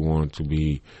mind that they want to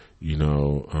be,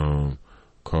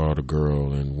 called a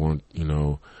girl and want,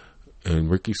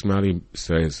 and Ricky Smiley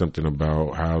said something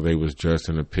about how they was dressed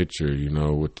in a picture,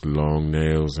 with the long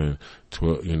nails and,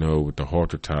 with the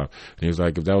halter top. And he was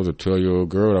like, if that was a 12-year-old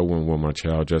girl, I wouldn't want my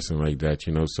child dressing like that,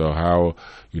 So how,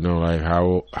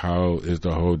 how is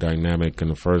the whole dynamic in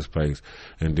the first place?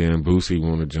 And then Boosie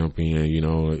want to jump in,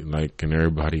 and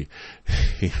everybody,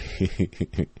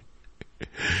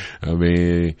 I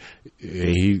mean,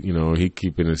 he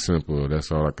keeping it simple.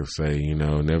 That's all I can say,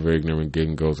 never ignorant,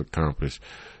 getting goals accomplished.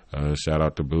 Shout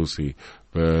out to Boosie.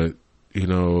 But,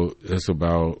 it's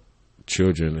about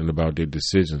children and about their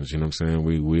decisions. You know what I'm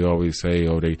saying? We always say,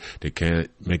 oh, they can't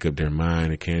make up their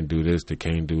mind. They can't do this. They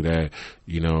can't do that.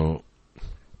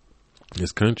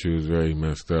 This country is very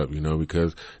messed up,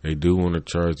 because they do want to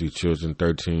charge these children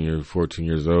 13 years, 14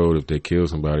 years old if they kill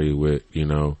somebody with,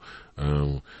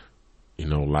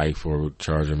 life, or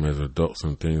charge them as adults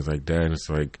and things like that. And it's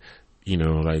like,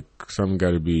 like something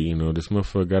got to be, this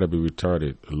motherfucker got to be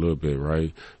retarded a little bit,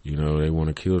 right? They want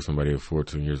to kill somebody at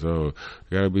 14 years old.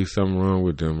 Got to be something wrong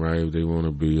with them, right? They want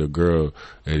to be a girl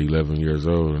at 11 years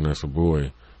old, and that's a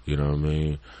boy. You know what I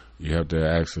mean? You have to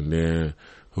ask, and then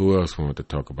who else wanted to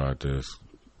talk about this?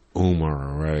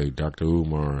 Umar, right? Dr.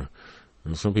 Umar.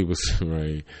 And some people say,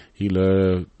 right, he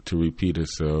loved to repeat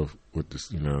himself with this,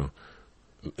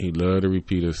 he loved to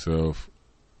repeat himself,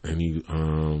 and he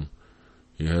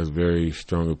He has very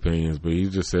strong opinions, but he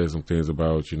just said some things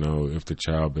about, if the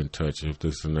child been touched, if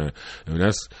this and that.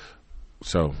 And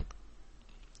so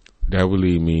that would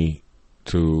lead me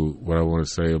to what I want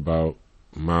to say about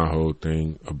my whole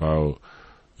thing about,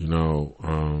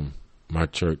 my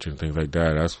church and things like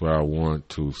that. That's where I want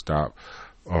to stop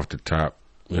off the top,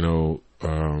 about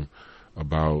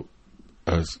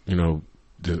us,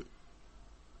 the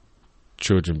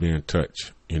children being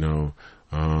touched,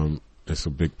 it's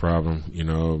a big problem.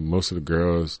 Most of the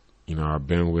girls, I've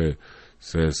been with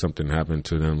said something happened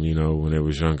to them, when they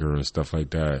was younger and stuff like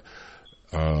that.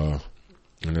 And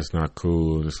it's not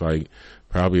cool. It's like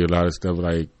probably a lot of stuff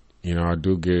like, I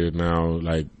do get it now,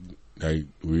 like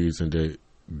reason that,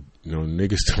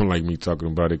 niggas don't like me talking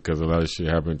about it because a lot of shit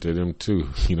happened to them too.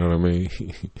 You know what I mean?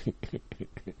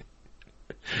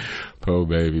 Poor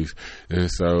babies.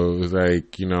 And so it's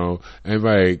like,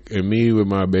 and me with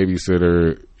my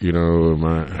babysitter,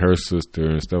 her sister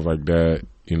and stuff like that,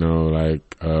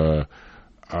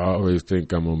 I always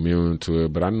think I'm immune to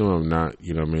it, but I know I'm not,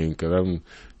 because I'm,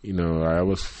 I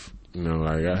was,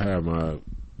 I have my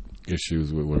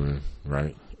issues with women,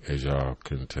 right? As y'all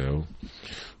can tell.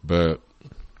 But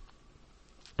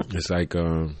it's like,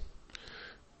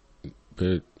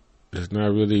 but it's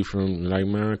not really from,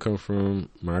 mine come from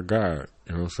my God.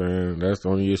 You know what I'm saying? That's the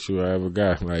only issue I ever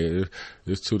got.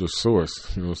 It's to the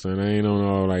source. You know what I'm saying? I ain't on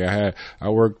all, I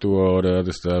worked through all the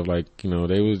other stuff.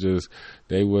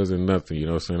 They wasn't nothing. You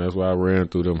know what I'm saying? That's why I ran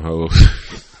through them hoes.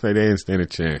 They didn't stand a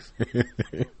chance.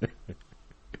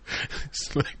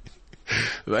 It's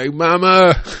like,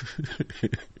 mama.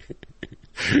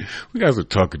 We got some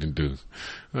talking to do.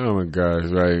 Oh my gosh,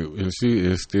 right? And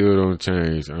it still don't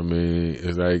change. I mean,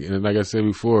 it's like, and like I said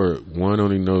before, one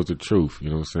only knows the truth. You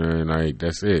know what I'm saying?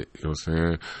 That's it. You know what I'm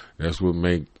saying? That's what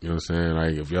make, you know what I'm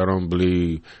saying? If y'all don't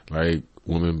believe,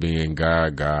 women being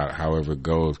God, however it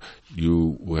goes,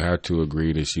 you will have to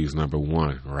agree that she's number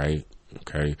one, right?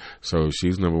 Okay, so if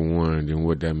she's number one, then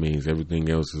what that means, everything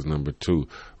else is number two,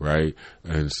 right?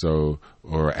 And so,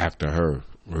 or after her,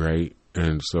 right?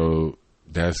 And so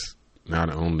that's not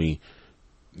only,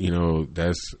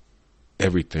 that's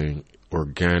everything,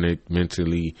 organic,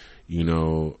 mentally,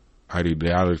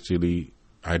 ideologically,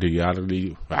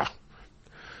 wow,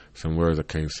 some words I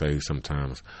can't say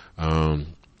sometimes,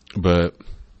 but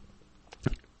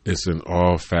it's in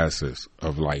all facets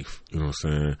of life, you know what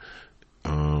I'm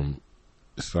saying?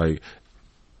 It's like,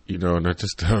 and I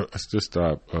just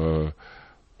stopped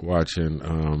watching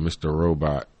Mr.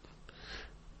 Robot,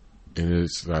 and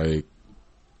it's like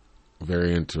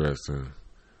very interesting.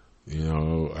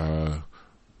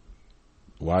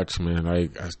 Watchmen, I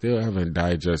still haven't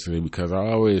digested it because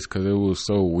it was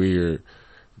so weird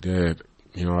that,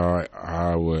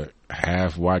 I would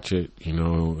half watch it,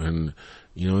 and,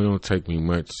 it don't take me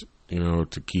much,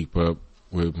 to keep up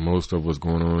with most of what's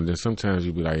going on. Then sometimes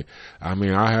you'd be like, I've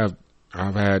had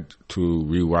to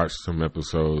rewatch some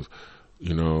episodes,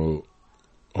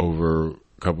 over a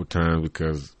couple times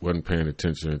because wasn't paying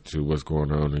attention to what's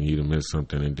going on and you'd have missed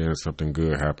something, and then something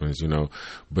good happens,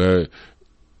 But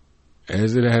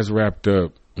as it has wrapped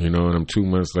up, and I'm 2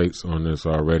 months late on this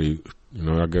already,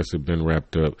 I guess it's been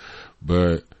wrapped up,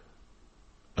 but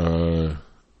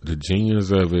the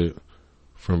genius of it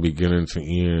from beginning to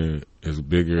end is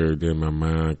bigger than my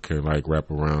mind can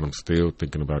wrap around. I'm still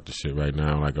thinking about the shit right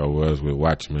now, like I was with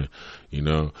Watchmen,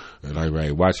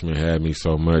 Watchmen had me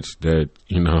so much that,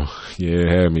 it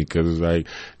had me, because it's like,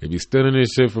 if you're stealing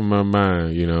this shit from my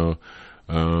mind,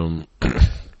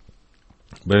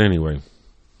 but anyway,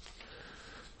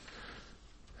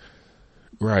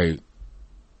 right,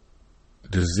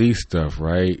 the Z stuff,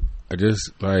 right, I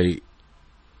just,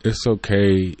 it's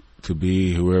okay to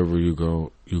be whoever you're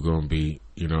gonna be,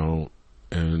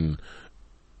 and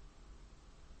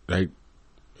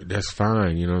that's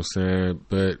fine, you know what I'm saying?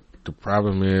 But the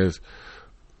problem is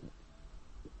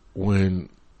when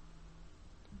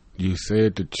you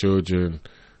said to children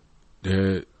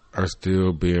that are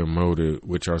still being molded,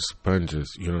 which are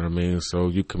sponges, you know what I mean? So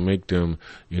you can make them,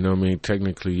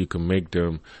 technically you can make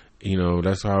them,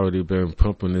 that's how they've been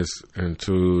pumping this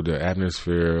into the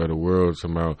atmosphere of the world,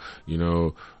 somehow,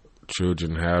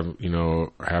 children have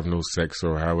no sex,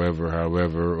 or however,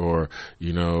 or,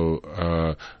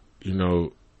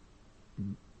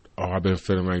 I've been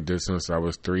feeling like this since I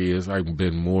was 3. It's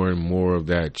been more and more of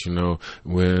that,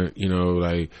 when,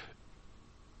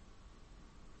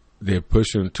 they're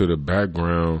pushing to the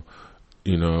background,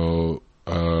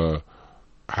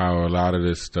 how a lot of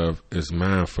this stuff is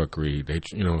mindfuckery. They,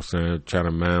 trying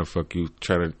to mindfuck you,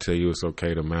 trying to tell you it's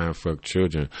okay to mindfuck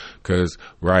children. Because,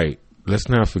 right, let's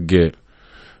not forget,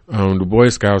 the Boy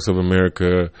Scouts of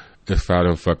America is filed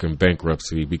in fucking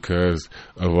bankruptcy because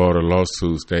of all the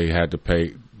lawsuits they had to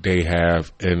pay. They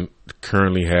have and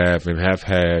currently have and have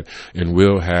had and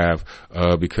will have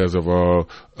because of all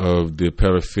of the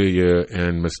pedophilia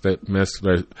and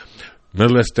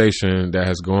molestation that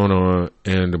has gone on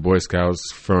in the Boy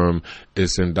Scouts from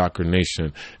its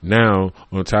indoctrination. Now,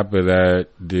 on top of that,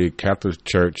 the Catholic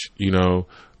Church,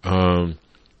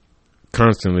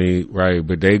 constantly, right,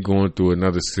 but they going through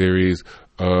another series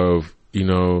of,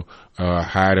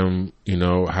 hide them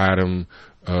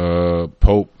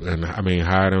Pope, and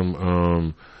hide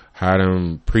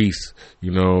them priests,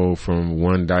 from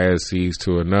one diocese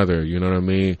to another, you know what I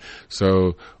mean?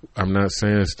 So I'm not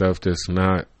saying stuff that's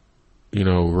not,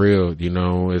 real,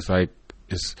 it's like,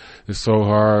 it's so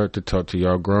hard to talk to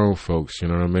y'all grown folks, you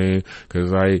know what I mean?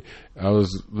 Cause I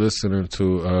was listening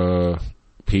to,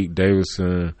 Pete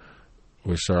Davidson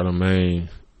with Charlemagne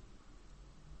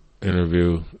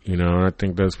interview, and I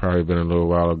think that's probably been a little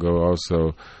while ago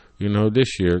also,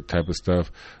 this year type of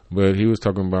stuff. But he was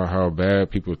talking about how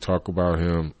bad people talk about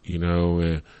him,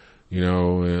 and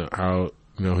how,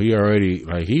 he already,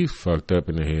 like, he's fucked up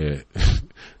in the head.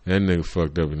 That nigga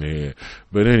fucked up in the head.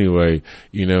 But anyway,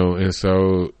 and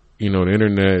so, the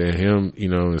internet and him,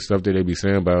 the stuff that they be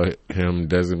saying about him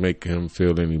doesn't make him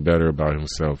feel any better about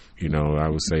himself. I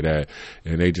would say that.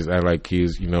 And they just act like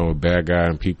he's, a bad guy,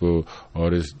 and people, all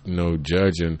this,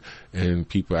 judging, and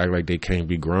people act like they can't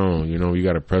be grown. You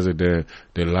got a president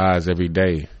that lies every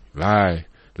day. Lie.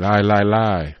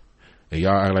 And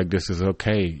y'all act like this is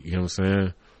okay. You know what I'm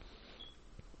saying?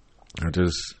 I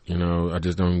just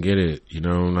don't get it,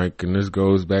 and this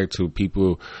goes back to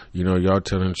people, y'all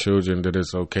telling children that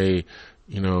it's okay,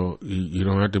 you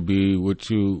don't have to be what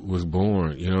you was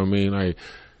born, you know what I mean? Like,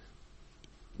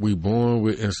 we born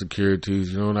with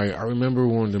insecurities, like, I remember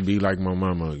wanting to be like my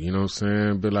mama, you know what I'm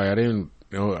saying? But like, I didn't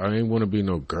want to be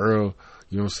no girl,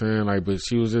 you know what I'm saying? Like, but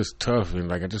she was just tough, and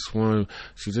like,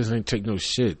 she just ain't take no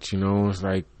shit, it's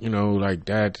like, like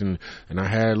that, and I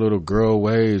had little girl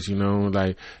ways,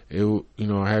 like, it,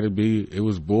 I had to be, it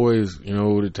was boys,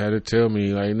 that had to tell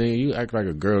me, like, nigga, you act like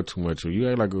a girl too much, or you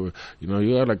act like you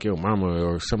act like your mama,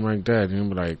 or something like that, and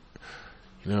be like,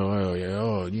 oh, yeah,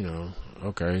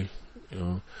 okay,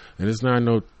 and it's not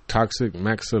no toxic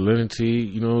masculinity,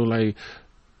 like,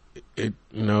 it,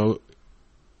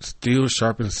 steel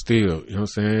sharpens steel, you know what I'm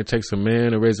saying? It takes a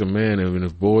man to raise a man, and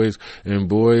if boys,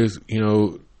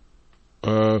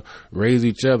 raise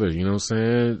each other, you know what I'm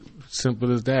saying?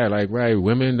 Simple as that. Like, right,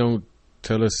 women don't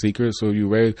tell us secrets, so you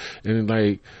raise, and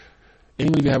like,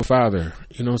 even if you have a father,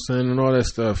 you know what I'm saying, and all that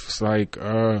stuff, it's like,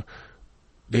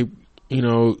 they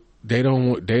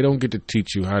don't get to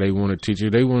teach you how they want to teach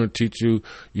you. They want to teach you,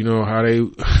 how they,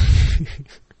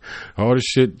 all the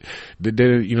shit that they,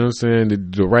 you know what I'm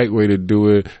saying, the right way to do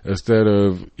it, instead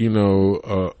of,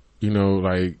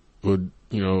 like, well,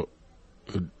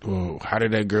 how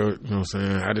did that girl, you know what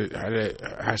I'm saying,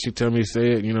 how she tell me to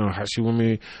say it,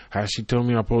 how she told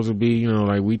me I'm supposed to be,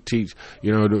 like, we teach,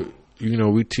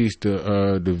 we teach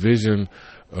the vision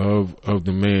of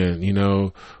the man,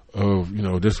 of,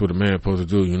 this is what a man supposed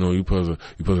to do, you supposed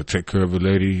to take care of a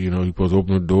lady, you supposed to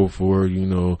open the door for her,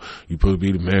 you supposed to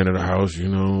be the man of the house,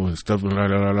 and stuff like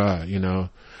that,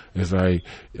 It's like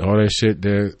all that shit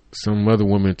that some other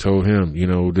woman told him,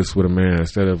 this is what a man,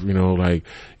 instead of,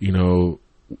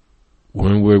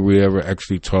 when were we ever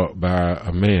actually taught by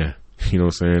a man? You know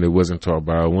what I'm saying? It wasn't taught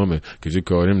by a woman, because you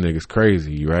call them niggas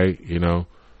crazy, right?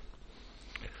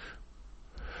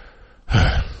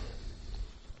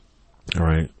 All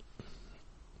right.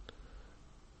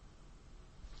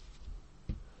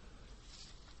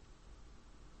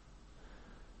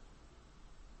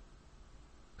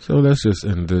 So let's just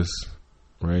end this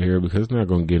right here, because it's not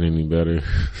going to get any better.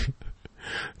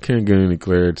 Can't get any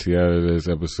clarity out of this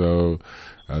episode.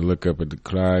 I look up at the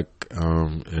clock,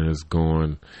 and it's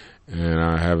gone, and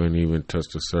I haven't even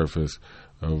touched the surface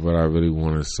of what I really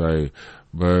want to say.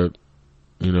 But,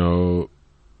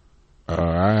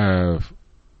 I have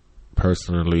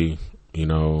personally,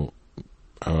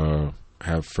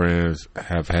 have friends,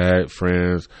 have had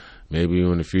friends, maybe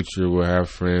in the future will have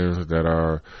friends that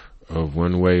are of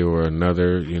one way or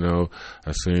another.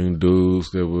 I seen dudes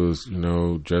that was,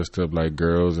 dressed up like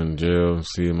girls in jail,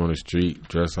 see them on the street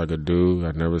dressed like a dude.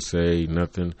 I never say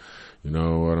nothing, I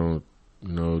don't,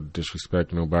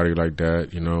 disrespect nobody like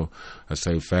that. I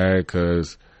say fag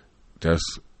because that's,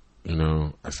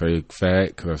 I say fag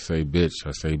because I say bitch.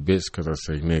 I say bitch because I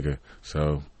say nigga.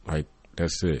 So, like,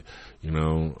 that's it,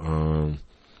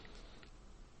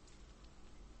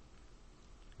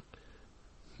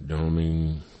 don't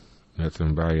mean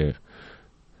nothing by it.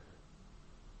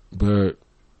 But,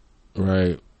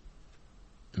 right,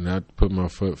 not to put my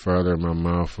foot further in my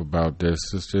mouth about this.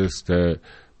 It's just that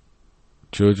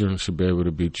children should be able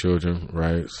to be children,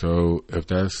 right? So if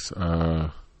that's,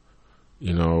 how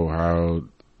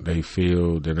they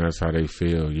feel, then that's how they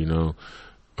feel,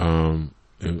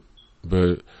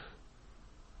 but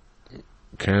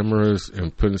cameras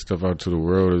and putting stuff out to the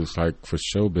world is like for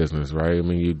show business, right? I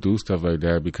mean, you do stuff like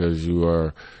that because you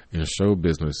are in show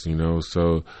business,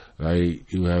 so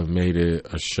like you have made it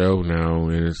a show now,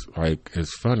 and it's like,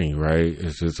 it's funny, right?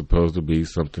 It's just supposed to be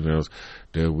something else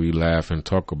that we laugh and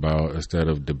talk about instead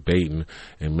of debating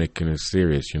and making it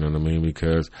serious, you know what I mean?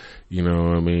 Because,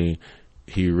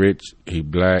 he rich, he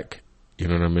black, you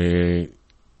know what I mean?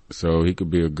 So he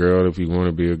could be a girl if he want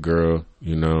to be a girl,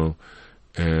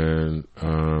 and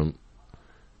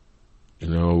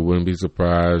wouldn't be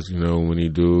surprised, when he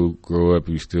do grow up,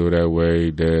 he's still that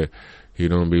way, that he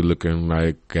don't be looking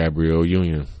like Gabrielle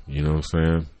Union, you know what I'm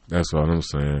saying? That's all I'm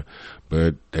saying.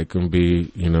 But they can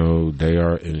be, they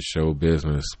are in show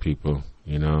business, people,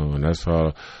 and that's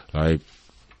all, like,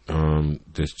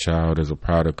 this child is a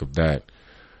product of that.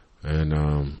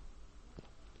 And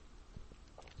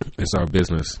it's our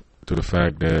business, to the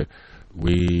fact that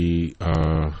we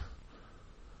are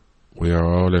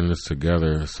all in this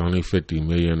together. It's only 50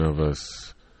 million of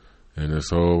us in this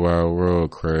whole wide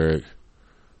world, Craig.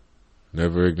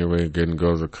 Never ignorant, getting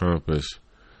goals accomplished.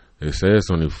 They say it's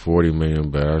only 40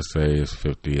 million, but I say it's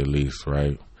 50 at least,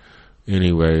 right?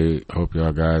 Anyway, hope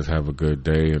y'all guys have a good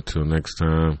day. Until next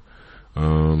time,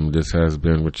 this has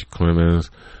been Richard Clemens,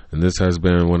 and this has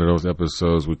been one of those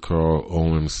episodes we call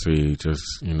OMC, just,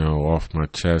 off my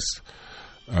chest,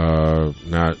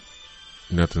 not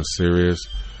nothing serious.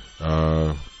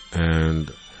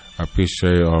 And I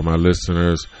appreciate all my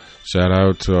listeners. Shout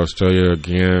out to Australia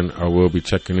again. I will be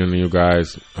checking in on you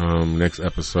guys next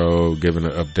episode, giving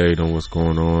an update on what's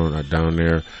going on down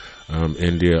there.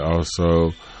 India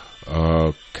also,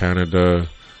 Canada.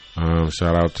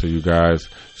 Shout out to you guys.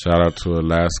 Shout out to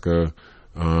Alaska.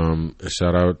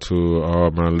 Shout out to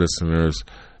all my listeners.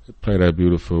 Play that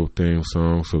beautiful theme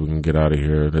song so we can get out of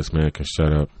here. This man can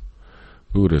shut up.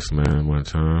 Boo this man one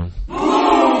time.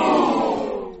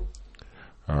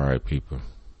 All right, people.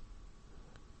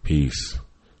 Peace.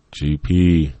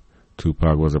 GP.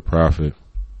 Tupac was a prophet.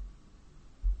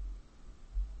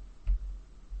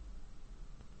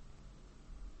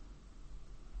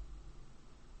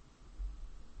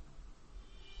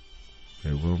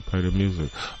 They won't play the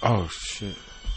music. Oh, shit.